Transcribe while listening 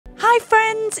Hi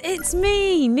friends, it's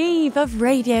me, Neve of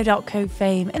Radio.co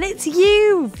fame, and it's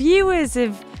you, viewers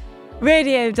of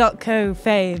Radio.co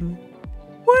fame.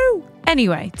 Woo!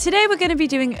 Anyway, today we're going to be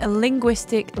doing a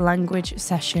linguistic language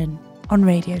session on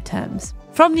radio terms.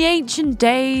 From the ancient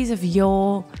days of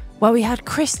yore, where we had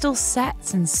crystal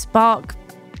sets and spark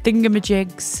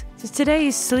thingamajigs, to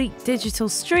today's sleek digital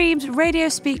streams, radio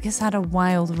speak has had a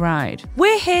wild ride.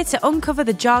 We're here to uncover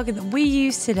the jargon that we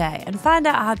use today and find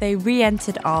out how they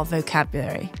re-entered our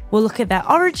vocabulary. We'll look at their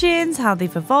origins, how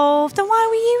they've evolved, and why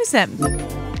we use them.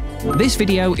 This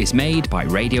video is made by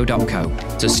Radio.co.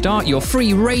 To start your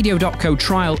free Radio.co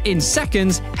trial in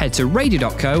seconds, head to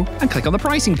Radio.co and click on the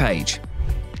pricing page.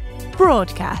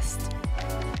 Broadcast.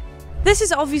 This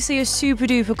is obviously a super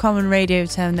duper common radio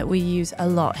term that we use a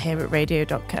lot here at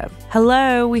Radio.co.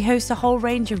 Hello, we host a whole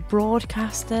range of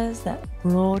broadcasters that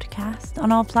broadcast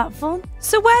on our platform.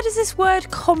 So where does this word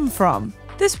come from?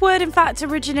 This word in fact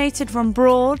originated from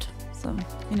broad, so,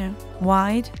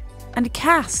 wide, and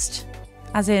cast,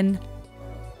 as in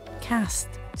cast,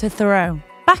 to throw.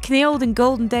 Back in the old and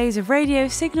golden days of radio,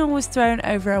 signal was thrown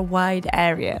over a wide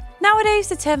area. Nowadays,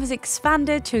 the term has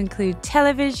expanded to include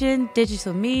television,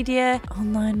 digital media,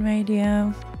 online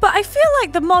radio. But I feel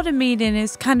like the modern meaning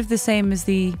is kind of the same as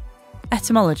the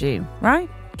etymology, right?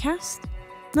 Cast?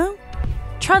 No?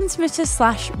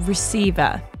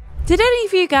 Transmitter/receiver. Did any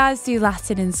of you guys do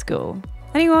Latin in school?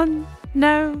 Anyone?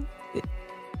 No?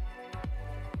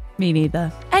 Me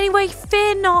neither. Anyway,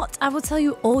 fear not, I will tell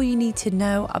you all you need to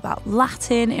know about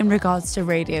Latin in regards to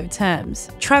radio terms.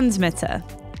 Transmitter.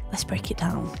 Let's break it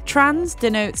down. Trans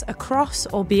denotes across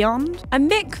or beyond, and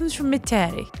mit comes from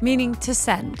mittere, meaning to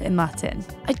send in Latin.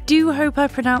 I do hope I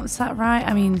pronounced that right.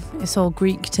 I mean, it's all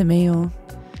Greek to me, or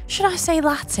should I say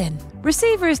Latin?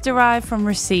 Receiver is derived from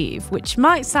receive, which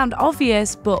might sound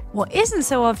obvious, but what isn't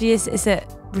so obvious is that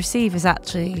receive is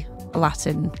actually a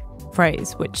Latin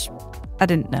phrase, which I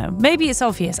didn't know. Maybe it's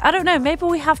obvious. I don't know. Maybe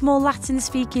we have more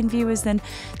Latin-speaking viewers than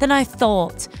I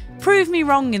thought. Prove me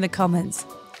wrong in the comments.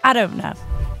 I don't know.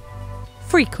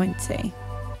 Frequency.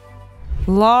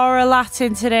 Laura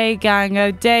Latin today, gang.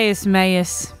 Oh, Deus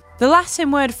meus. The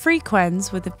Latin word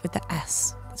frequens with the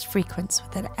S. That's frequence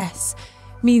with an S.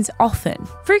 Means often.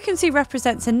 Frequency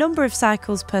represents a number of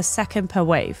cycles per second per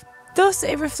wave. Thus,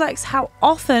 it reflects how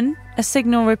often a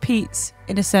signal repeats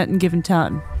in a certain given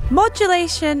time.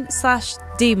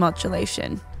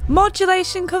 Modulation/demodulation.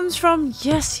 Modulation comes from,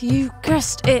 yes, you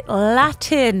guessed it,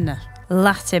 Latin.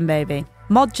 Latin, baby.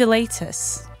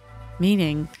 Modulatus,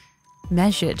 meaning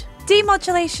measured.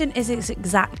 Demodulation is its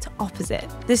exact opposite.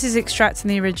 This is extracting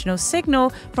the original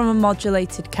signal from a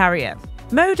modulated carrier.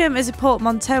 Modem is a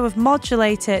portmanteau of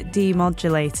modulator,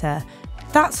 demodulator.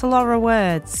 That's a lot of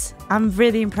words. I'm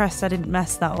really impressed I didn't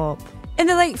mess that up. In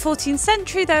the late 14th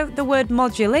century, though, the word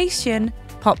modulation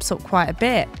pops up quite a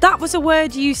bit. That was a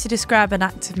word used to describe an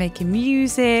act of making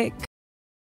music.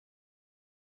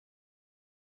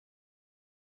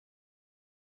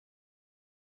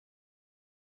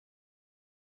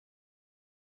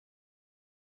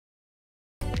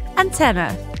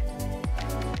 Antenna.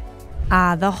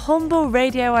 The humble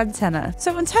radio antenna.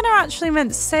 So antenna actually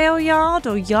meant sail yard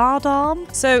or yard arm.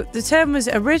 So the term was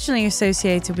originally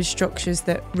associated with structures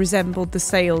that resembled the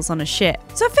sails on a ship.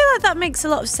 So I feel like that makes a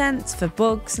lot of sense for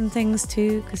bugs and things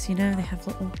too, because they have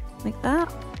little like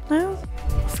that. No?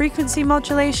 Frequency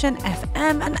modulation,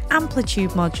 FM, and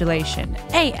amplitude modulation,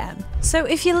 AM. So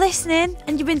if you're listening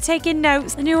and you've been taking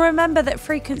notes, then you'll remember that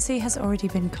frequency has already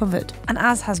been covered, and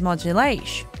as has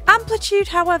modulation. Amplitude,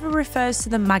 however, refers to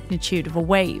the magnitude of a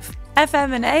wave.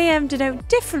 FM and AM denote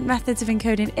different methods of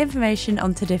encoding information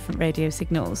onto different radio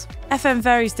signals. FM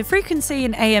varies the frequency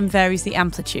and AM varies the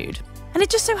amplitude. And it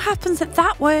just so happens that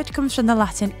that word comes from the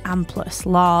Latin amplus,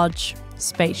 large,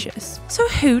 spacious. So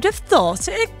who'd have thought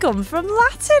it had come from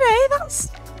Latin, eh?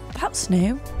 That's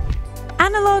new.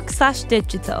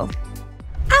 Analog/digital.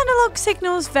 Analog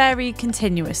signals vary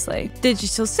continuously.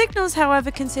 Digital signals,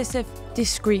 however, consist of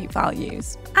discrete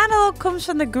values. Analog comes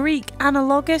from the Greek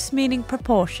analogus, meaning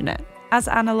proportionate. As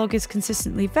analog is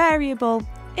consistently variable,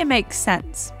 it makes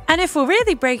sense. And if we're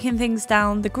really breaking things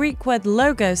down, the Greek word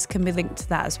logos can be linked to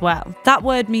that as well. That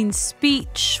word means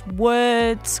speech,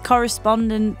 words,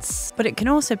 correspondence, but it can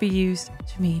also be used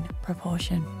to mean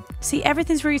proportion. See,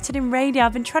 everything's rooted in radio.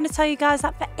 I've been trying to tell you guys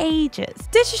that for ages.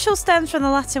 Digital stems from the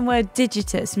Latin word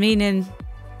digitus, meaning...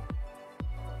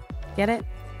 Get it?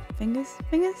 Fingers,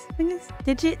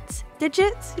 digits, you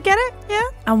get it? Yeah?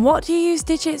 And what do you use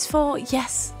digits for?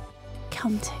 Yes,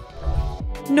 counting.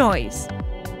 Noise.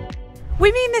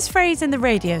 We mean this phrase in the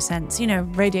radio sense,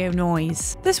 radio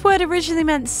noise. This word originally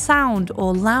meant sound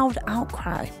or loud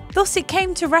outcry. Thus, it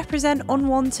came to represent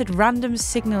unwanted random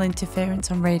signal interference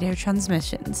on radio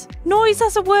transmissions. Noise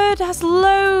as a word has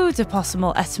loads of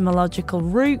possible etymological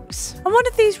roots. And one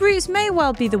of these roots may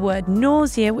well be the word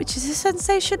nausea, which is a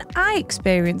sensation I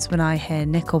experience when I hear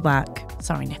Nickelback.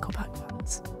 Sorry, Nickelback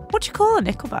fans. What do you call a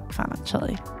Nickelback fan,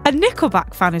 actually? A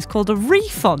Nickelback fan is called a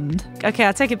refund. Okay,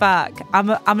 I take it back. I'm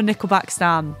a Nickelback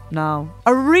stan now.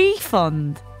 A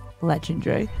refund.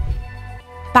 Legendary.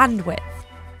 Bandwidth.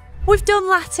 We've done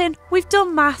Latin, we've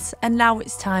done maths, and now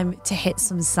it's time to hit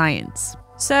some science.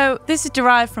 So this is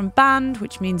derived from band,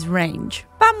 which means range.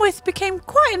 Bandwidth became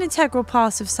quite an integral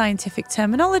part of scientific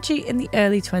terminology in the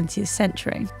early 20th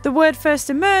century. The word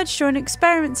first emerged during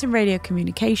experiments in radio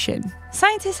communication.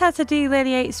 Scientists had to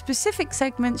delineate specific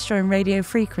segments during radio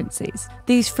frequencies.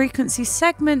 These frequency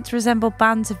segments resemble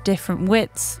bands of different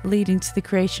widths, leading to the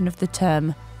creation of the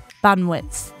term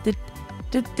bandwidth.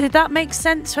 Did that make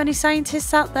sense to any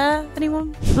scientists out there?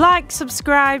 Anyone? Like,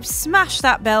 subscribe, smash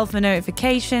that bell for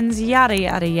notifications, yada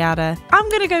yada yada. I'm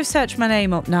going to go search my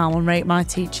name up now on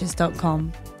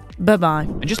ratemyteachers.com. Bye-bye.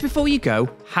 And just before you go,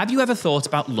 have you ever thought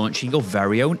about launching your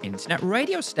very own internet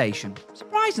radio station?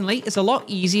 Surprisingly, it's a lot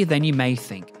easier than you may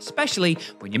think, especially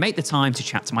when you make the time to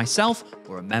chat to myself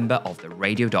or a member of the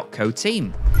Radio.co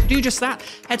team. To do just that,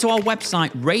 head to our website,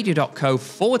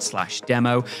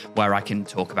 radio.co/demo, where I can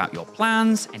talk about your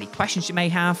plans, any questions you may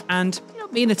have, and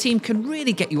me and the team can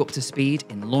really get you up to speed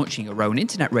in launching your own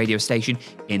internet radio station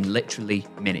in literally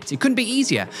minutes. It couldn't be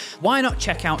easier. Why not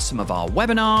check out some of our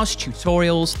webinars,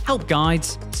 tutorials, help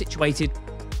guides situated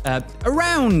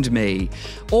around me?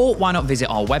 Or why not visit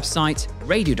our website,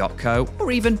 radio.co,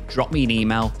 or even drop me an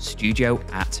email,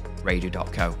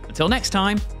 studio@radio.co. Until next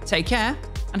time, take care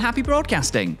and happy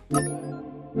broadcasting.